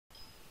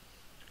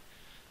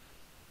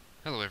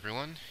Hello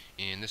everyone.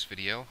 In this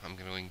video I'm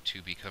going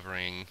to be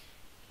covering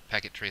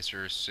Packet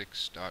Tracer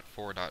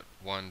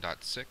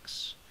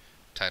 6.4.1.6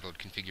 titled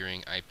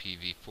Configuring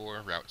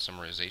IPv4 Route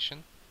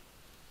Summarization.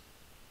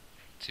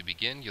 To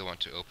begin, you'll want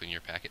to open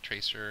your Packet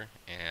Tracer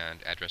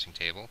and addressing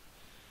table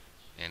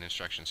and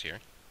instructions here.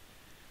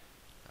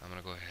 I'm going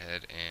to go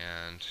ahead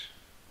and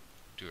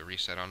do a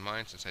reset on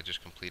mine since I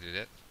just completed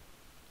it.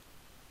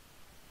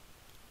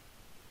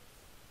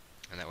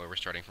 And that way we're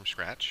starting from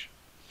scratch.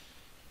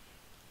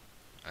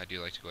 I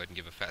do like to go ahead and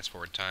give a fast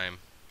forward time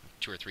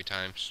 2 or 3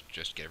 times,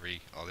 just to get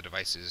all the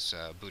devices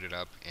booted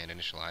up and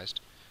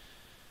initialized.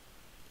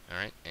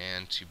 Alright,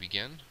 and to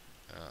begin,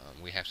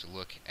 we have to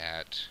look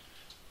at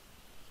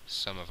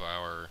some of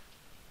our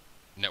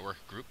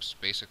network groups,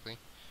 basically.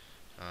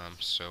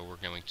 So we're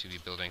going to be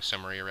building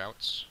summary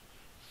routes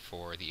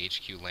for the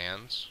HQ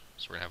LANs.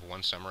 So we're going to have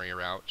one summary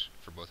route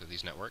for both of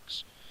these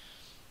networks.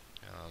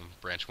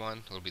 Branch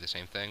 1 will be the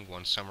same thing,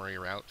 one summary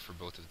route for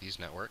both of these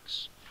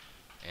networks.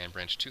 And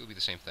branch 2 will be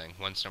the same thing,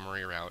 one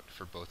summary route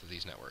for both of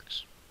these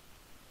networks.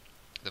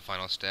 The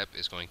final step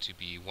is going to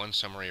be one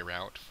summary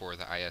route for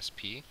the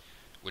ISP,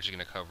 which is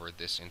going to cover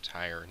this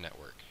entire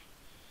network.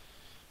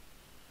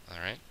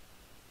 Alright.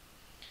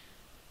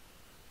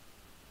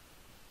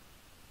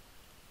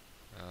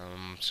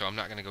 So I'm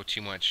not going to go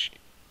too much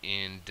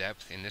in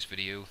depth in this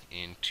video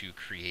into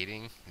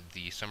creating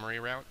the summary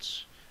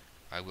routes.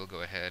 I will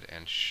go ahead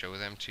and show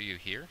them to you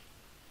here,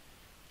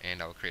 and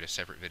I'll create a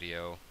separate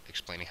video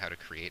explaining how to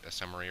create a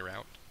summary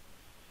route.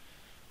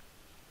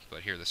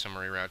 But here are the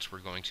summary routes we're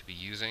going to be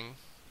using.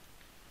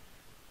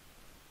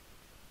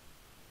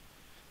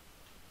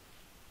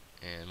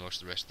 And most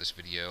of the rest of this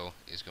video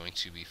is going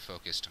to be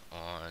focused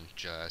on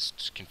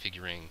just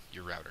configuring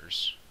your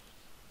routers.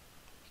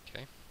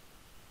 Okay.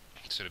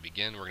 So to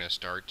begin, we're going to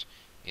start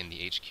in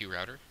the HQ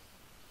router,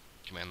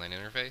 command line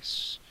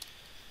interface,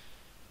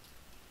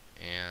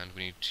 and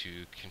we need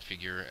to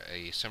configure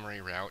a summary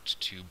route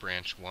to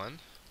branch 1.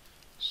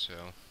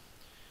 So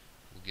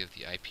we'll give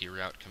the IP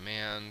route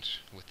command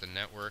with the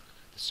network,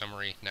 the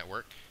summary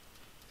network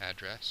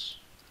address,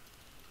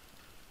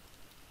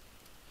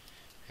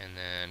 and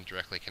then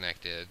directly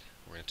connected,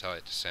 we're going to tell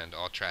it to send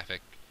all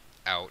traffic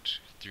out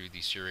through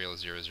the serial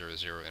 000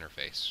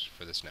 interface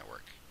for this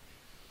network.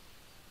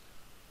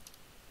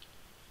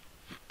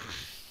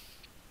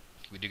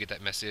 We do get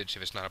that message.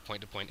 If it's not a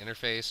point-to-point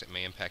interface, it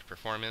may impact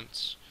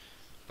performance,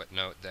 but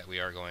note that we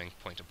are going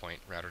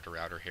point-to-point,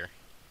 router-to-router here.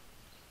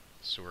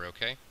 So we're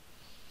okay.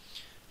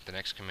 The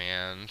next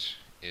command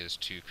is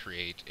to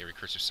create a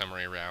recursive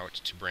summary route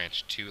to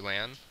branch 2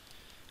 LAN,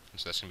 and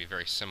so that's going to be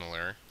very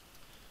similar.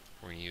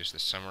 We're going to use the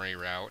summary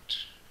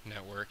route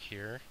network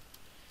here,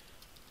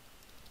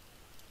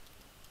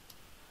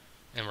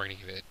 and we're going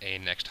to give it a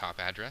next hop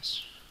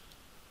address.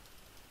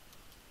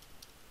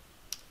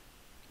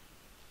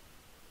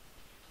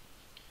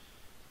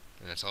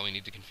 And that's all we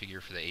need to configure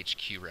for the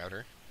HQ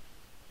router.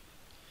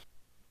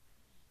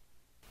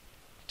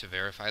 To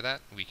verify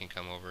that, we can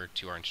come over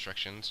to our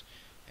instructions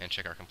and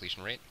check our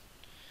completion rate.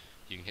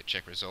 You can hit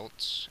check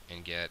results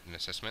and get an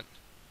assessment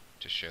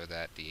to show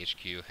that the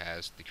HQ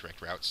has the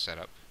correct routes set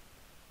up.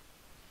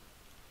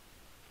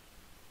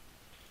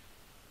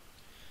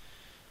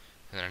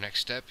 And then our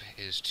next step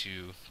is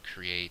to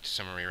create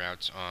summary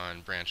routes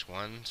on branch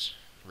 1's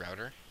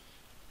router.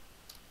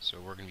 So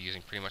we're going to be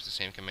using pretty much the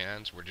same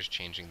commands, we're just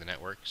changing the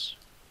networks.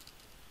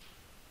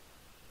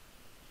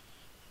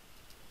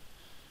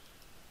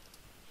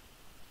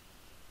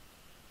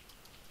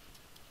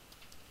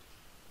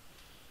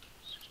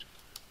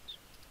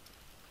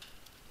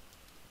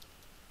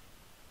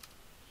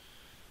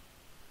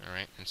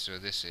 Alright, and so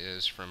this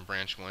is from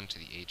branch 1 to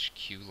the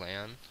HQ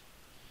LAN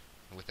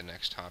with the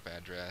next hop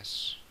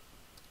address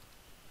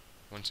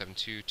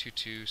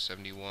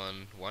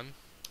 172.22.71.1.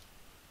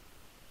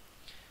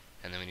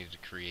 And then we need to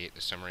create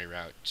the summary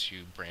route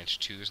to branch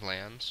 2's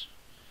LANs.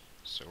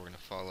 So we're going to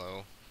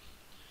follow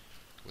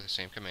with the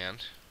same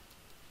command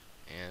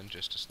and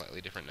just a slightly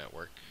different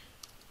network.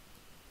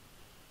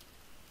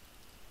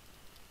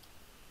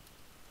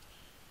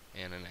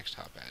 And the next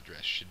hop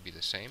address should be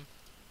the same.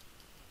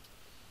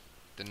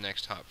 The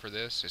next hop for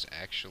this is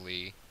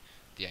actually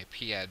the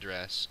IP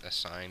address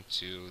assigned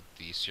to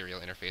the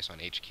serial interface on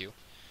HQ.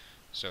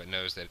 So it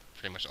knows that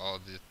pretty much all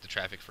of the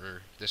traffic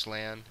for this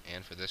LAN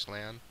and for this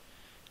LAN,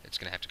 it's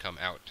going to have to come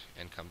out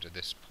and come to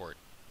this port,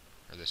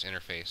 or this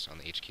interface on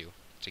the HQ,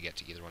 to get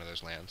to either one of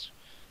those LANs.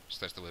 So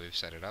that's the way we've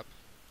set it up.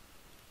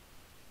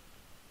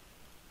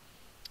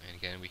 And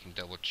again, we can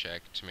double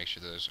check to make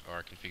sure those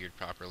are configured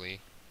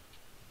properly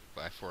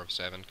by 4 of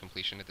 7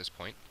 completion at this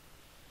point.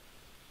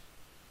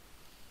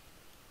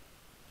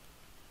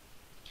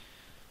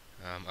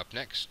 Up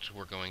next,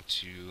 we're going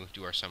to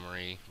do our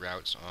summary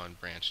routes on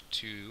branch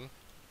 2.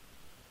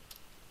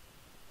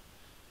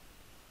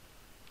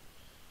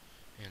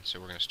 And so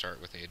we're going to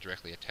start with a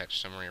directly attached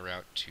summary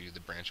route to the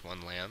branch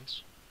 1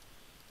 LANs.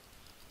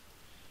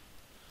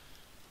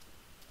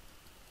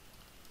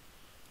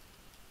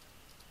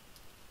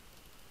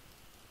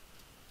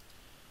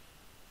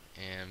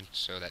 And And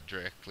so that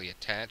directly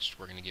attached,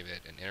 we're going to give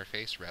it an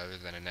interface rather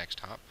than a next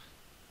hop.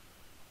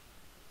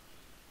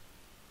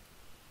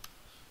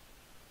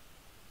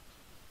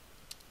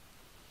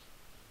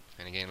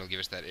 And again, it'll give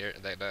us that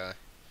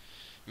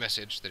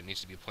message that it needs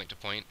to be point to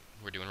point.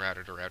 We're doing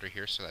router to router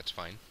here, so that's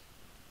fine.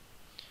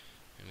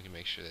 And we can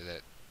make sure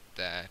that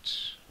that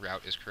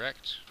route is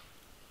correct.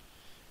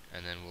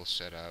 And then we'll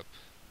set up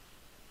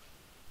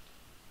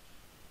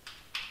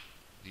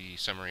the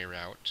summary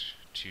route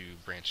to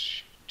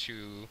branch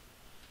to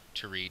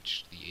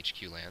reach the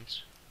HQ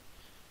lands.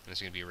 And this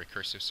is going to be a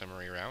recursive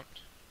summary route.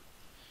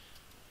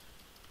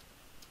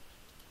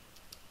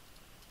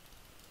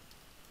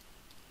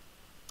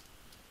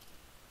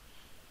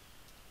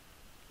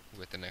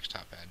 With the next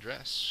hop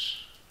address.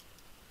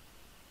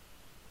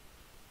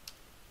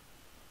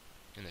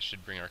 And this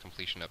should bring our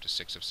completion up to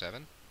 6 of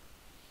 7.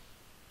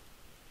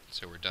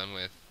 So we're done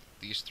with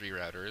these 3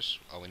 routers.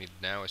 All we need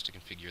now is to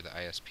configure the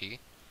ISP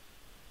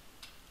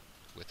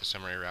with the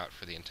summary route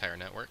for the entire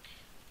network.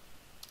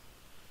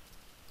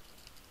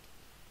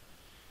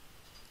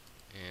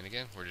 And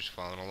again, we're just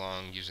following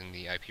along using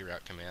the IP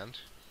route command.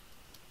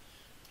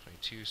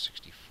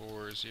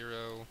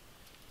 22.64.0.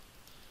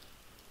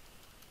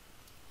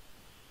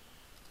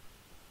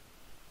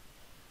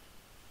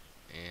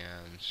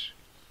 And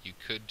you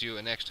could do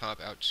a next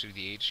hop out to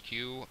the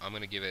HQ. I'm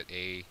going to give it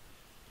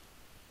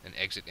an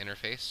exit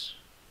interface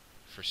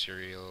for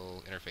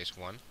serial interface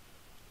 1.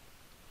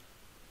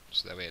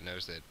 So that way it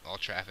knows that all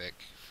traffic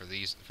for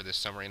this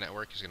summary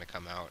network is going to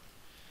come out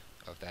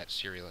of that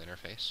serial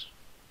interface.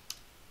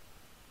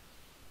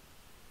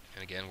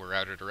 And again, we're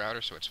router to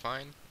router, so it's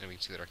fine. And we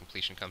can see that our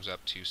completion comes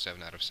up to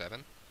 7 out of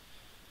 7.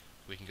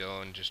 We can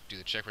go and just do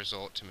the check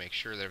result to make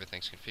sure that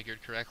everything's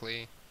configured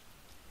correctly.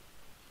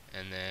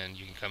 And then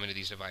you can come into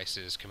these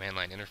devices' command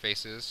line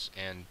interfaces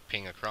and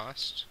ping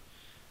across.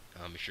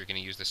 If you're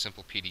going to use the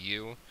simple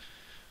PDU,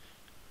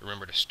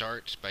 remember to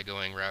start by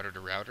going router to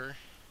router.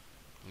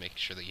 Make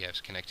sure that you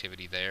have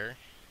connectivity there,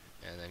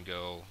 and then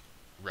go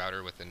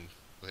router with an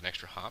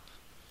extra hop.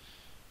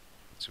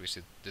 So we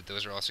see that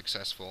those are all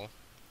successful.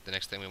 The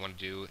next thing we want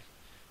to do,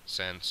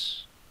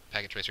 since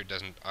Packet Tracer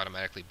doesn't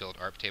automatically build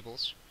ARP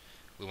tables,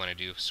 we want to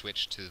do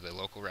switch to the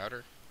local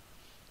router,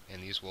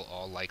 and these will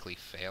all likely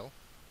fail.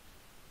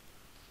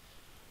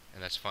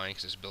 And that's fine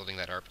because it's building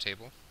that ARP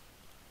table.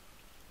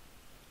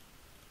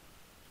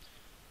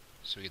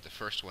 So we get the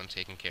first one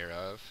taken care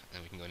of,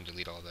 and we can go and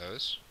delete all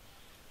those.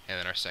 And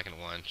then our second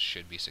one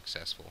should be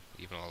successful,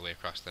 even all the way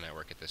across the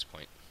network at this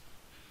point.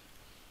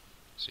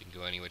 So you can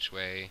go any which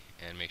way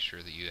and make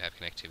sure that you have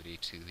connectivity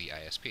to the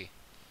ISP.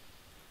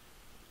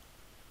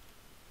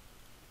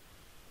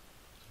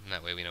 And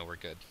that way we know we're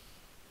good.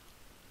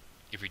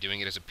 If you're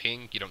doing it as a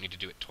ping, you don't need to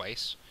do it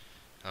twice.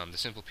 The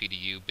simple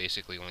PDU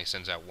basically only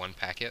sends out one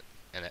packet,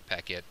 and that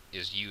packet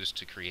is used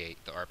to create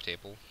the ARP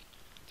table.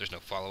 There's no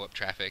follow-up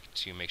traffic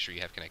to make sure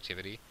you have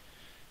connectivity.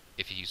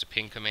 If you use a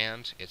ping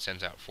command, it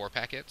sends out 4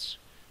 packets,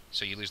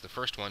 so you lose the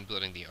first one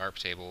building the ARP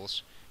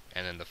tables,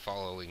 and then the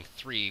following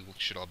 3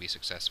 should all be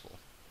successful.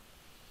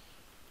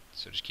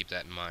 So just keep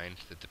that in mind,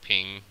 that the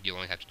ping you'll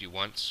only have to do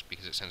once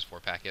because it sends 4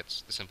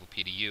 packets. The simple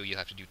PDU you'll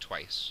have to do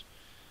twice.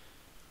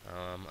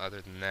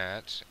 Other than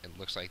that, it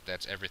looks like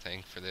that's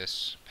everything for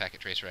this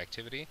Packet Tracer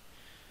activity.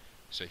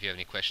 So if you have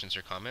any questions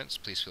or comments,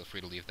 please feel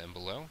free to leave them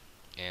below,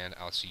 and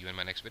I'll see you in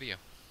my next video.